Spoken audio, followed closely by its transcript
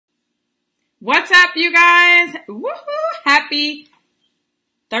What's up, you guys? Woohoo! Happy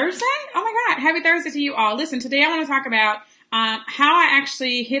Thursday? Oh my God. Happy Thursday to you all. Listen, today I want to talk about how I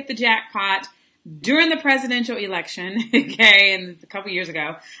actually hit the jackpot during the presidential election, okay, and a couple years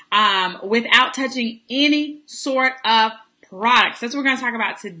ago, without touching any sort of products. That's what we're going to talk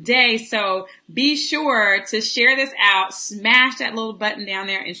about today. So be sure to share this out, smash that little button down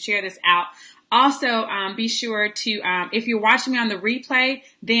there and share this out. Also, be sure to, if you're watching me on the replay,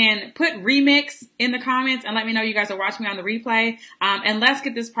 then put remix in the comments and let me know you guys are watching me on the replay. And let's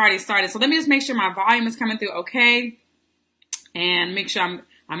get this party started. So let me just make sure my volume is coming through okay. And make sure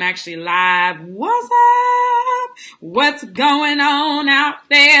I'm actually live. What's up? What's going on out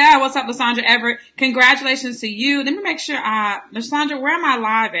there? What's up, Lysandra Everett? Congratulations to you. Let me make sure, Lysandra, where am I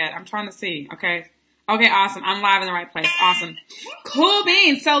live at? I'm trying to see. Okay. Okay, awesome. I'm live in the right place. Awesome. Cool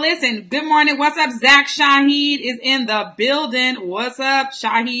beans. So listen, good morning. What's up? Zach Shaheed is in the building. What's up?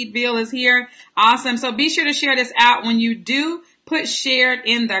 Shaheedville is here. Awesome. So be sure to share this out. When you do, put shared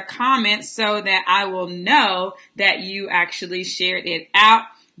in the comments so that I will know that you actually shared it out.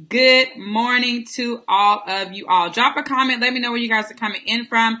 Good morning to all of you all. Drop a comment. Let me know where you guys are coming in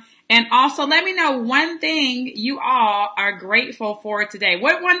from. And also let me know one thing you all are grateful for today.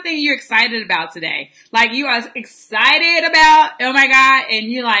 What one thing you're excited about today? Like you are excited about, oh my God, and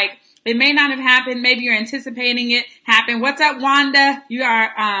you're like, it may not have happened. Maybe you're anticipating it happen. What's up, Wanda? You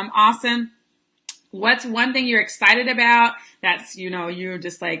are awesome. What's one thing you're excited about? That's, you're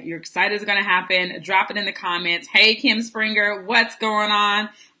just like, you're excited it's going to happen. Drop it in the comments. Hey, Kim Springer, what's going on?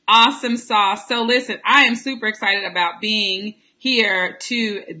 Awesome sauce. So listen, I am super excited about being here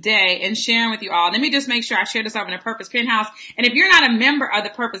today and sharing with you all. Let me just make sure I share this over in the Purpose Penthouse. And if you're not a member of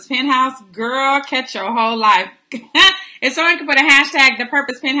the Purpose Penthouse, girl, catch your whole life. If someone can put a hashtag, the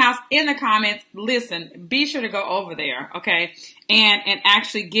Purpose Penthouse, in the comments, listen, be sure to go over there, okay? And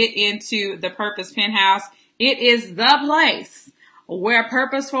actually get into the Purpose Penthouse. It is the place where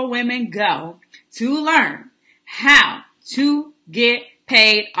purposeful women go to learn how to get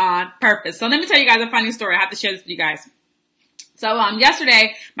paid on purpose. So let me tell you guys a funny story. I have to share this with you guys. So,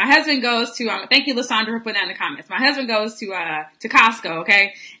 yesterday, my husband goes to, thank you, Lysandra, for putting that in the comments. My husband goes to Costco,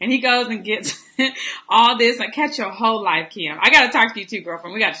 okay? And he goes and gets all this, like, catch your whole life, Kim. I gotta talk to you too,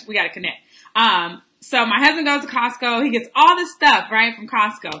 girlfriend. We gotta connect. So my husband goes to Costco. He gets all this stuff, right, from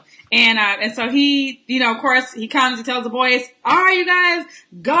Costco. And so he, of course, he comes and tells the boys, all right, you guys,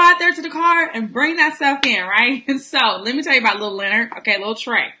 go out there to the car and bring that stuff in, right? And so let me tell you about little Leonard, okay, little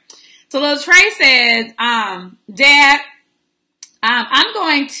Trey. So little Trey says, Dad, I'm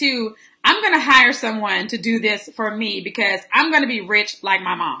going to hire someone to do this for me because I'm going to be rich like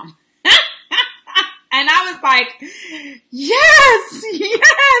my mom. And I was like, yes,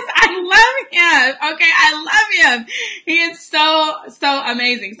 I love him. Okay. I love him. He is so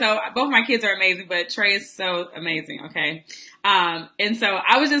amazing. So both my kids are amazing, but Trey is so amazing. Okay. And so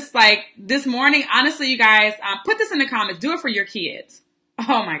I was just like this morning, honestly, you guys, put this in the comments. Do it for your kids.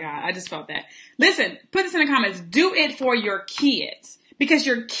 Oh my God. I just felt that. Listen, put this in the comments. Do it for your kids because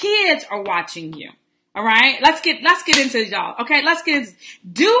your kids are watching you. All right. Let's get into y'all. Okay.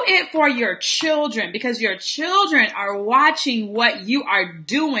 Do it for your children because your children are watching what you are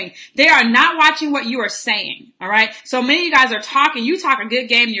doing. They are not watching what you are saying. All right. So many of you guys are talking. You talk a good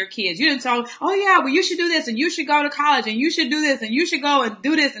game to your kids. You didn't tell, oh yeah, well you should do this and you should go to college and you should do this and you should go and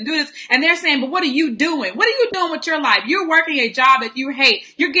do this and do this. And they're saying, but what are you doing? What are you doing with your life? You're working a job that you hate.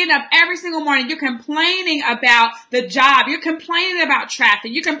 You're getting up every single morning. You're complaining about the job. You're complaining about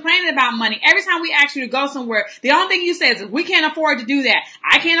traffic. You're complaining about money. Every time we ask you to go somewhere, the only thing you say is, we can't afford to do that.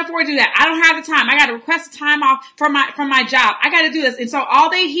 I can't afford to do that. I don't have the time. I got to request time off from my job. I got to do this. And so all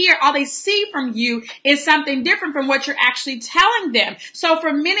they hear, all they see from you is something different from what you're actually telling them. So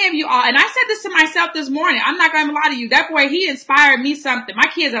for many of you all, and I said this to myself this morning, I'm not going to lie to you. That boy, he inspired me something. My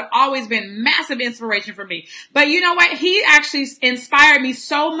kids have always been massive inspiration for me. But you know what? He actually inspired me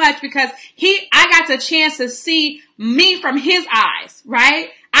so much because I got the chance to see me from his eyes, right?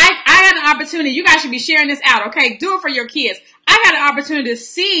 I had an opportunity. You guys should be sharing this out, okay? Do it for your kids. I had an opportunity to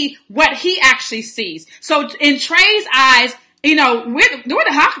see what he actually sees. So in Trey's eyes, we're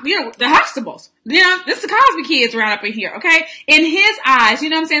the Huxtables. This is the Cosby kids around up in here, okay? In his eyes, you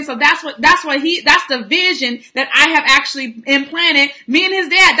know what I'm saying? So that's the vision that I have actually implanted. Me and his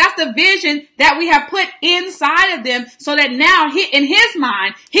dad, that's the vision that we have put inside of them so that now in his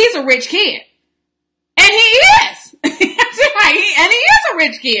mind, he's a rich kid. And he is. Like, and he is a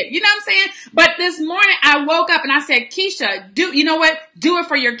rich kid. You know what I'm saying? But this morning I woke up and I said, Keisha, you know what? Do it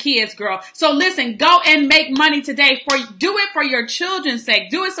for your kids, girl. So listen, go and make money today do it for your children's sake.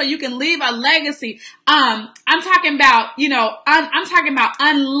 Do it so you can leave a legacy. I'm talking about, I'm talking about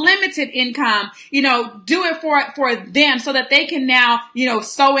unlimited income, do it for them so that they can now,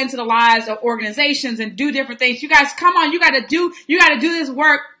 sow into the lives of organizations and do different things. You guys, come on, you got to do this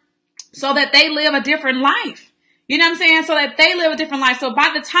work so that they live a different life. You know what I'm saying? So that they live a different life. So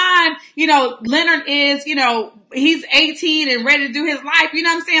by the time, Leonard is, he's 18 and ready to do his life, you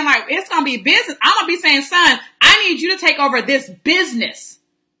know what I'm saying? Like, it's going to be business. I'm going to be saying, son, I need you to take over this business.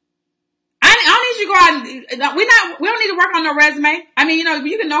 I don't need you to go out. We don't need to work on no resume. I mean,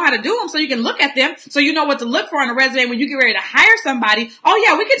 you can know how to do them so you can look at them so you know what to look for on a resume when you get ready to hire somebody. Oh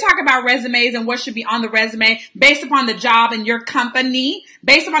yeah, we can talk about resumes and what should be on the resume based upon the job in your company.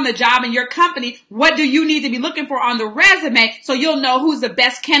 Based upon the job in your company, what do you need to be looking for on the resume so you'll know who's the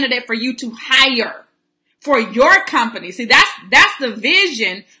best candidate for you to hire for your company. See, that's the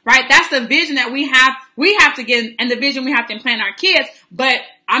vision, right? That's the vision that we have to get, and the vision we have to implant in our kids. But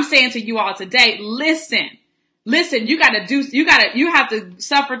I'm saying to you all today, listen, you have to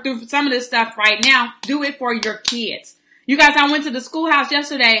suffer through some of this stuff right now. Do it for your kids. You guys, I went to the schoolhouse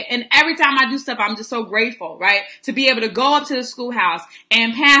yesterday, and every time I do stuff, I'm just so grateful, right? To be able to go up to the schoolhouse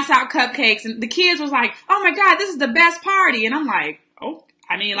and pass out cupcakes. And the kids was like, oh my God, this is the best party. And I'm like, oh.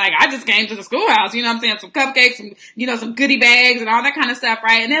 I mean, like, I just came to the schoolhouse, you know what I'm saying? Some cupcakes, some goodie bags and all that kind of stuff,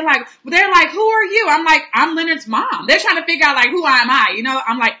 right? And they're like, who are you? I'm like, I'm Leonard's mom. They're trying to figure out, like, who am I?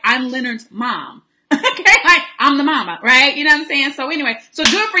 I'm like, I'm Leonard's mom. Okay? Like, I'm the mama, right? You know what I'm saying? So anyway, so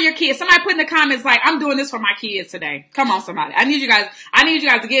do it for your kids. Somebody put in the comments, like, I'm doing this for my kids today. Come on, somebody. I need you guys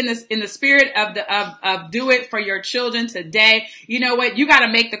to get in the spirit of do it for your children today. You know what? You got to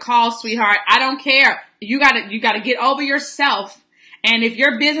make the call, sweetheart. I don't care. You got to get over yourself. And if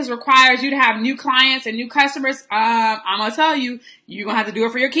your business requires you to have new clients and new customers, I'm going to tell you, you're going to have to do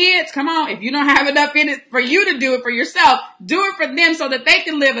it for your kids. Come on. If you don't have enough in it for you to do it for yourself, do it for them so that they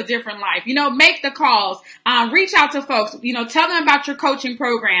can live a different life. Make the calls, reach out to folks, tell them about your coaching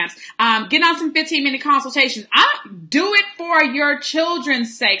programs, get on some 15-minute consultations. Do it for your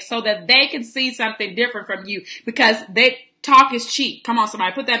children's sake so that they can see something different from you, because talk is cheap. Come on,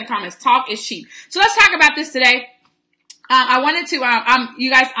 somebody put that in the comments. Talk is cheap. So let's talk about this today. I wanted to, you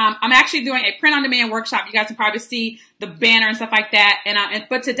guys, I'm actually doing a print on demand workshop. You guys can probably see the banner and stuff like that.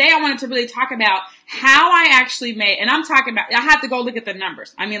 But today I wanted to really talk about how I actually made, and I'm talking about, I have to go look at the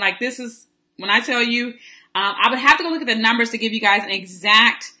numbers. I mean, like, this is, when I tell you, I would have to go look at the numbers to give you guys an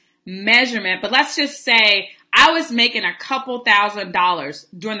exact measurement. But let's just say I was making a couple $1,000s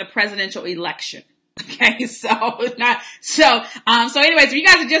during the presidential election. Okay, so anyways, if you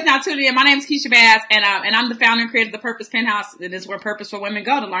guys are just now tuning in, my name is Keisha Bass, and I'm the founder and creator of the Purpose Penthouse. It is where Purposeful Women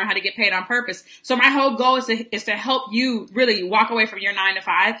go to learn how to get paid on purpose. So my whole goal is to help you really walk away from your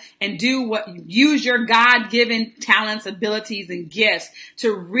 9-to-5 and use your God-given talents, abilities, and gifts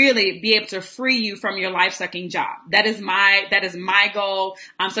to really be able to free you from your life-sucking job. That is my goal.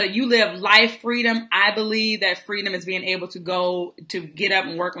 So that you live life freedom. I believe that freedom is being able to get up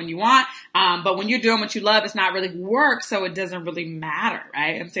and work when you want. But when you're doing what you love, it's not really work, so it doesn't really matter,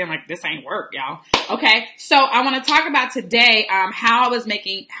 right? I'm saying, like, this ain't work, y'all. Okay, so I want to talk about today how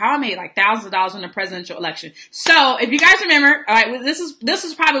I made like thousands of dollars in the presidential election. So if you guys remember, all right, this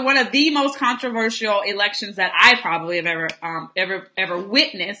is probably one of the most controversial elections that I probably have ever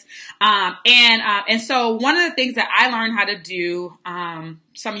witnessed. And so one of the things that I learned how to do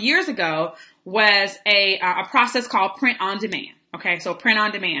some years ago was a process called print on demand. Okay, so print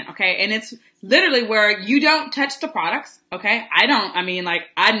on demand, okay, and it's literally where you don't touch the products, okay? I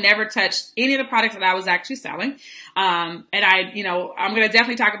never touched any of the products that I was actually selling, and I'm going to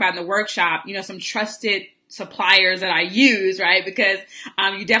definitely talk about in the workshop, some trusted suppliers that I use, right? Because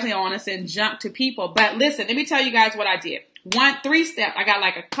you definitely don't want to send junk to people. But listen, let me tell you guys what I did. 3 steps. I got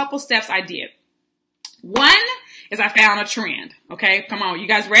like a couple steps I did. One is I found a trend. Okay, come on, you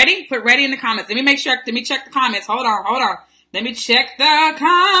guys ready? Put ready in the comments. Let me check the comments. Hold on. Let me check the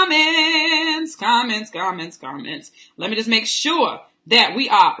comments. Let me just make sure that we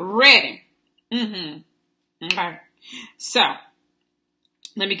are ready. Okay. So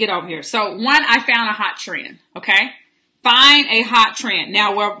let me get over here. So one, I found a hot trend. Okay. Find a hot trend.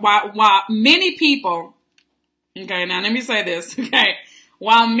 Now, while many people, okay, now let me say this. Okay.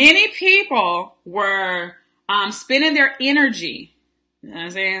 While many people were spending their energy, you know what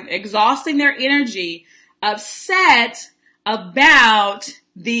I'm saying, exhausting their energy, upset about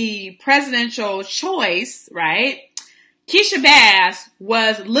the presidential choice, right? Keisha Bass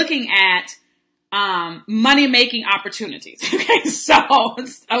was looking at money making opportunities. Okay. So,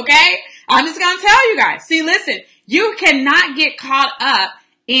 okay. I'm just going to tell you guys, see, listen, you cannot get caught up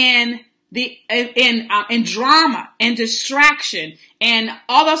in in drama and distraction and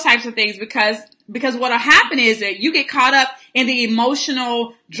all those types of things because what'll happen is that you get caught up in the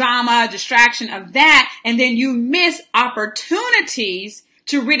emotional drama, distraction of that, and then you miss opportunities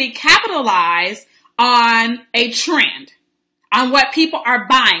to really capitalize on a trend, on what people are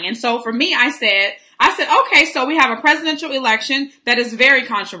buying. And so for me, I said, okay, so we have a presidential election that is very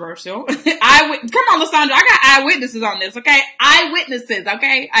controversial. Come on, Lysandra, I got eyewitnesses on this, okay? Eyewitnesses,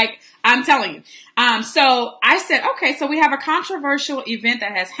 okay? I'm telling you. So I said, okay, so we have a controversial event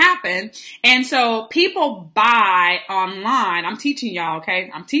that has happened. And so people buy online. I'm teaching y'all, okay?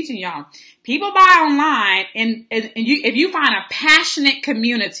 I'm teaching y'all. People buy online and if you find a passionate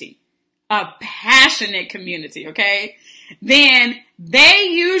community, okay? Then they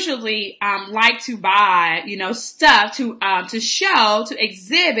usually like to buy, stuff to show, to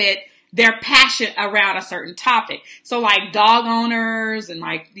exhibit their passion around a certain topic. So like dog owners and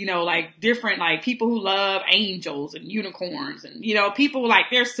like different like people who love angels and unicorns and people like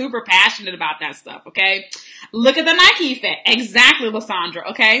they're super passionate about that stuff. Okay, look at the Nike effect. Exactly,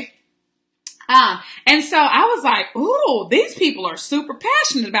 Lysandra. Okay. And so I was like, ooh, these people are super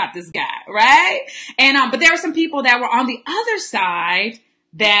passionate about this guy, right? And, but there were some people that were on the other side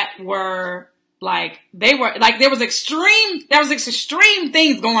that were there was extreme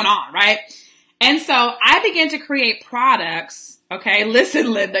things going on, right? And so I began to create products. Okay. Listen,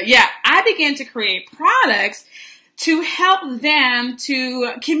 Linda. Yeah. I began to create products to help them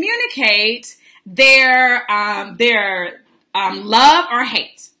to communicate their love or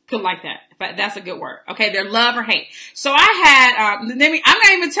hate. Put it like that. But that's a good word. Okay. Their love or hate. So I had, I'm going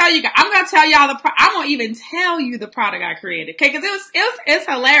to even tell you, I'm going to tell y'all I won't even tell you the product I created. Okay. Cause it's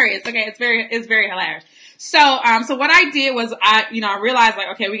hilarious. Okay. It's very hilarious. So what I did was I realized like,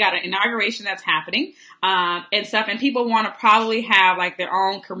 okay, we got an inauguration that's happening, and stuff, and people want to probably have like their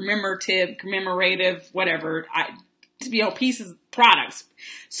own commemorative, whatever, pieces, products.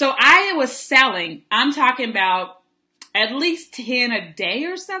 So I was selling, I'm talking about at least 10 a day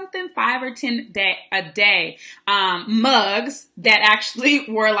or something, 5 or 10 a day, mugs that actually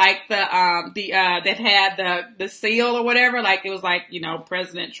were like that had the seal or whatever. Like it was like,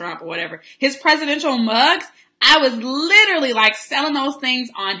 President Trump or whatever, his presidential mugs. I was literally like selling those things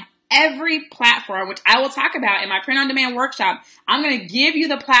on every platform, which I will talk about in my print on demand workshop. I'm going to give you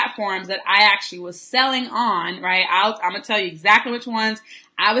the platforms that I actually was selling on, right? I'm going to tell you exactly which ones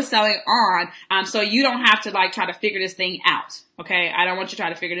I was selling on, so you don't have to like try to figure this thing out. Okay. I don't want you to try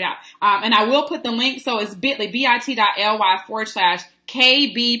to figure it out. And I will put the link. So it's bit.ly/KB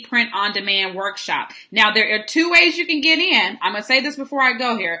print on demand workshop. Now there are two ways you can get in. I'm going to say this before I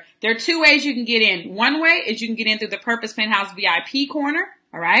go here. There are two ways you can get in. One way is you can get in through the Purpose Penthouse VIP corner.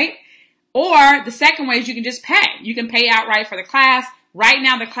 All right. Or the second way is you can just pay. You can pay outright for the class. Right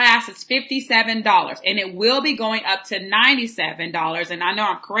now, the class is $57 and it will be going up to $97. And I know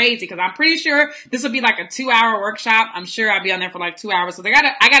I'm crazy because I'm pretty sure this will be like a 2-hour workshop. I'm sure I'll be on there for like 2 hours. So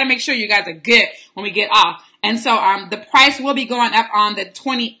I gotta make sure you guys are good when we get off. And so, the price will be going up on the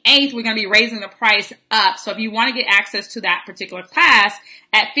 28th. We're going to be raising the price up. So if you want to get access to that particular class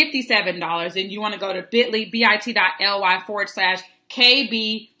at $57, then you want to go to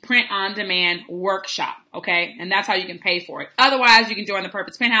bit.ly/KB print on demand workshop. Okay. And that's how you can pay for it. Otherwise, you can join the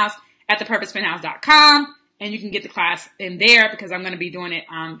Purpose Penthouse at thepurposepenthouse.com and you can get the class in there because I'm going to be doing it,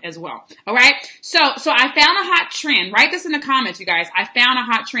 as well. All right. So I found a hot trend. Write this in the comments, you guys. I found a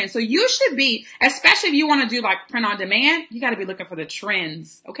hot trend. So you should be, especially if you want to do like print on demand, you got to be looking for the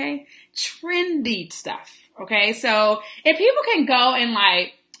trends. Okay. Trendy stuff. Okay. So if people can go and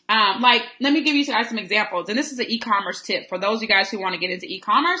let me give you guys some examples. And this is an e-commerce tip for those of you guys who want to get into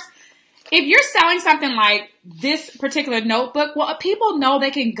e-commerce. If you're selling something like this particular notebook, well, people know they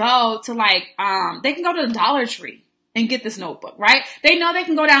can go to they can go to the Dollar Tree and get this notebook, right? They know they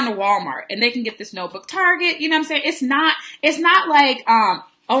can go down to Walmart and they can get this notebook. Target, you know what I'm saying? It's not like,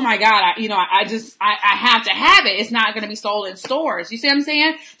 oh my God, I have to have it. It's not going to be sold in stores. You see what I'm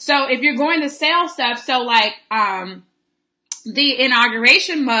saying? So if you're going to sell stuff, so like, the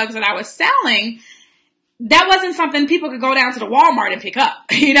inauguration mugs that I was selling, that wasn't something people could go down to the Walmart and pick up.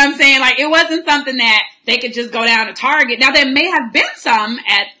 You know what I'm saying? Like it wasn't something that they could just go down to Target. Now there may have been some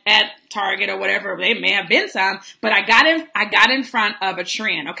at Target or whatever. They may have been some, but I got in front of a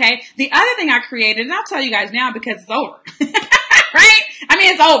trend. Okay. The other thing I created, and I'll tell you guys now because it's over, right? I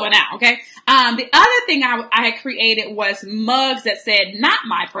mean, it's over now. Okay. The other thing I had created was mugs that said, "Not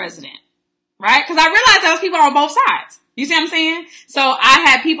my president." Right? Because I realized there was people on both sides. You see what I'm saying? So I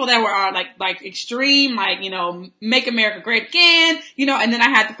had people that were like extreme, like, make America great again, and then I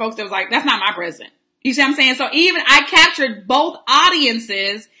had the folks that was like, that's not my president. You see what I'm saying? So even I captured both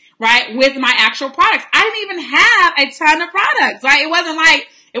audiences, right, with my actual products. I didn't even have a ton of products, right? It wasn't like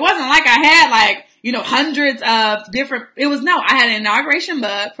I had like, hundreds of different, I had an inauguration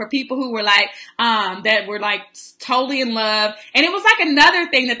mug for people who were like, that were like totally in love. And it was like another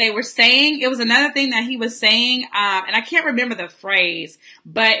thing that they were saying. It was another thing that he was saying. And I can't remember the phrase,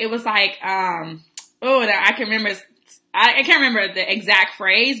 but it was like, I can't remember the exact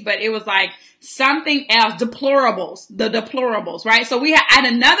phrase, but it was like something else, the deplorables, right? So I had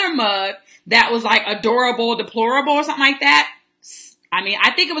another mug that was like adorable, deplorable or something like that. I mean,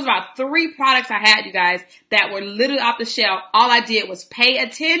 I think it was about 3 products I had, you guys, that were literally off the shelf. All I did was pay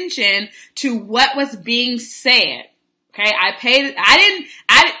attention to what was being said. Okay.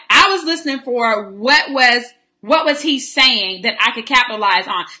 I was listening for what was he saying that I could capitalize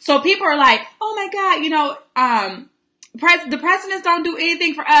on. So people are like, oh my God, the presidents don't do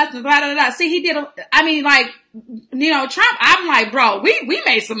anything for us. Blah, blah, blah, blah. See, he did, Trump, I'm like, bro, we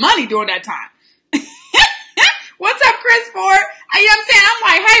made some money during that time. What's up, Chris Ford? You know what I'm saying? I'm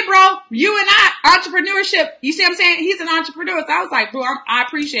like, hey, bro, you and I, entrepreneurship. You see what I'm saying? He's an entrepreneur. So I was like, bro, I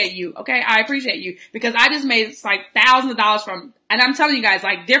appreciate you. Okay. I appreciate you because I just made like thousands of dollars from, and I'm telling you guys,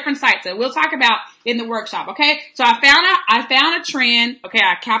 like different sites that we'll talk about in the workshop. Okay. So I found a trend. Okay.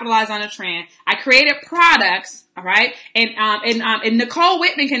 I capitalized on a trend. I created products. All right. And Nicole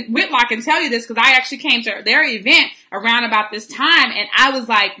Whitlock can tell you this because I actually came to their event around about this time. And I was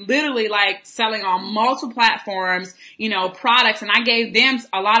like literally like selling on multiple platforms, products. And I gave them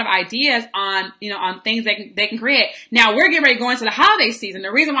a lot of ideas on, on things they can create. Now we're getting ready to go into the holiday season.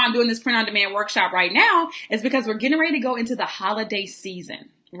 The reason why I'm doing this print on demand workshop right now is because we're getting ready to go into the holiday season,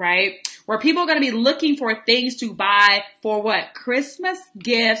 right? Where people are going to be looking for things to buy for what? Christmas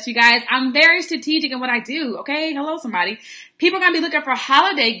gifts. You guys, I'm very strategic in what I do. Okay. Hello, somebody. People are going to be looking for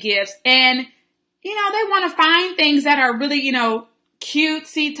holiday gifts and, they want to find things that are really,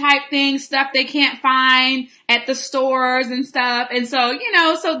 cutesy type things, stuff they can't find at the stores and stuff. And so,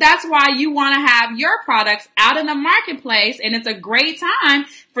 so that's why you want to have your products out in the marketplace. And it's a great time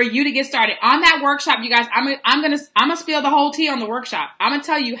for you to get started on that workshop. You guys, I'm going to spill the whole tea on the workshop. I'm going to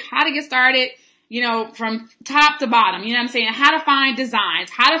tell you how to get started, from top to bottom, you know what I'm saying? How to find designs,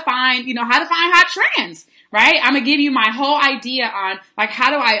 how to find hot trends. Right? I'm going to give you my whole idea on like, how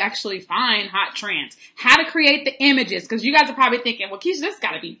do I actually find hot trends? How to create the images. Cause you guys are probably thinking, well, Keisha, this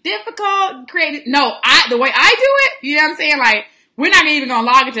gotta be difficult. No, the way I do it, you know what I'm saying? Like, we're not even going to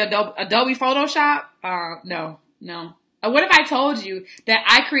log into Adobe Photoshop. No. What if I told you that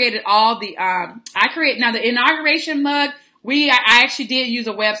I created all the, now the inauguration mug, I actually did use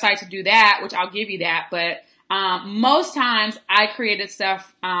a website to do that, which I'll give you that, but most times I created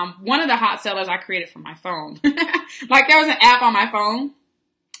stuff. One of the hot sellers I created from my phone. Like there was an app on my phone.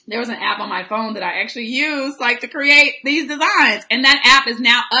 There was an app on my phone that I actually used like to create these designs. And that app is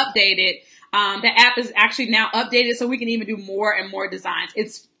now updated. The app is actually now updated so we can even do more and more designs.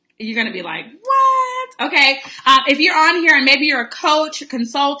 You're going to be like, what? Okay. If you're on here and maybe you're a coach,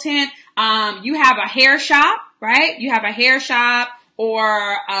 consultant, you have a hair shop, right? You have a hair shop.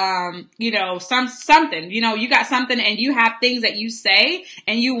 Or, something, you got something and you have things that you say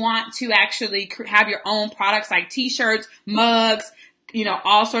and you want to actually have your own products like t-shirts, mugs,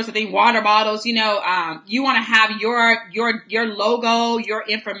 all sorts of things, water bottles, you want to have your logo, your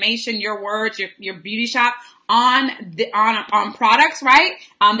information, your words, your beauty shop on products, right?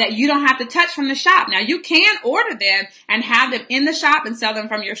 That you don't have to touch from the shop. Now you can order them and have them in the shop and sell them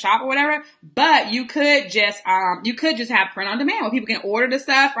from your shop or whatever, but you could just have print on demand where people can order the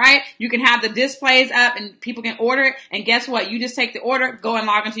stuff, right? You can have the displays up and people can order it. And guess what? You just take the order, go and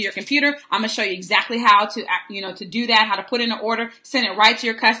log into your computer. I'm going to show you exactly how to, to do that, how to put in an order, send it right to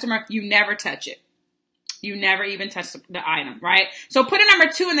your customer. You never touch it. You never even touch the item, right? So put a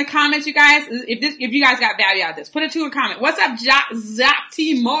number 2 in the comments, you guys. If you guys got value out of this, put a 2 in the comment. What's up, Zach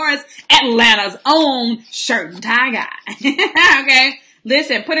T. Morris, Atlanta's own shirt and tie guy? Okay.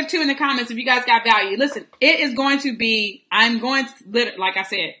 Listen, put a 2 in the comments if you guys got value. Listen, it is going to be, like I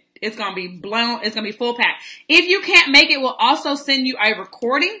said, it's going to be blown. It's going to be full pack. If you can't make it, we'll also send you a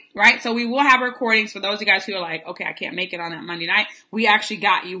recording, right? So we will have recordings for those of you guys who are like, okay, I can't make it on that Monday night. We actually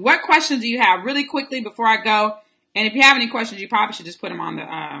got you. What questions do you have really quickly before I go? And if you have any questions, you probably should just put them on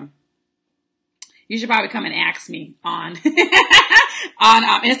the, you should probably come and ask me on, and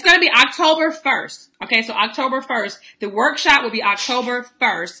it's going to be October 1st. Okay. So October 1st, the workshop will be October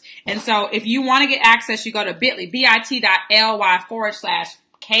 1st. And so if you want to get access, you go to bit.ly, bit.ly/KB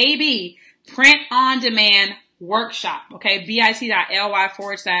print on demand workshop. Okay. bit.ly/KB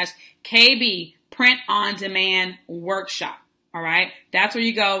print on demand workshop. All right. That's where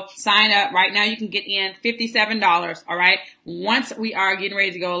you go sign up. Right now you can get in $57. All right. Once we are getting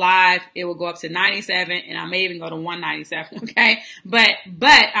ready to go live, it will go up to 97 and I may even go to 197. Okay. But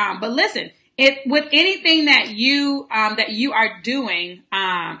listen, with anything that you are doing,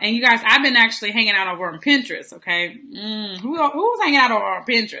 and you guys, I've been actually hanging out over on Pinterest. Okay. Who was hanging out over on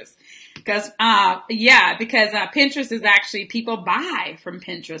Pinterest? Because Pinterest is actually, people buy from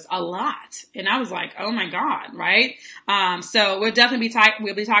Pinterest a lot. And I was like, oh my God, right? So we'll definitely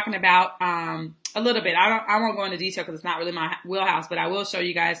we'll be talking about, a little bit. I won't go into detail because it's not really my wheelhouse, but I will show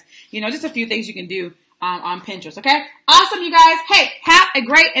you guys, just a few things you can do, on Pinterest. Okay. Awesome, you guys. Hey, have a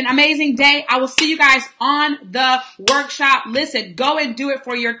great and amazing day. I will see you guys on the workshop. Listen, go and do it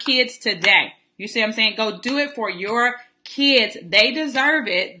for your kids today. You see what I'm saying? Go do it for your kids. They deserve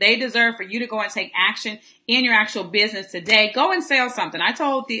it. They deserve for you to go and take action in your actual business today. Go and sell something. I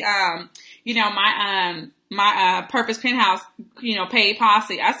told the, my Purpose Penthouse, paid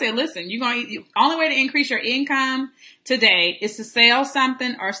posse. I said, listen, the only way to increase your income today is to sell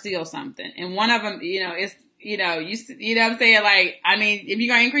something or steal something. And one of them, is, you know what I'm saying? Like, I mean, if you're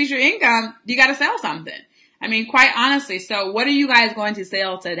going to increase your income, you got to sell something. I mean, quite honestly. So what are you guys going to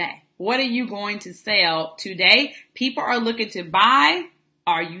sell today? What are you going to sell today? People are looking to buy.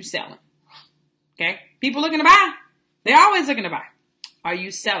 Are you selling? Okay. People looking to buy. They're always looking to buy. Are you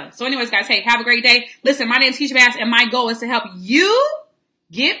selling? So anyways, guys, hey, have a great day. Listen, my name is Keisha Bass, and my goal is to help you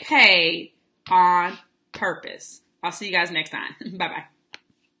get paid on purpose. I'll see you guys next time. Bye-bye.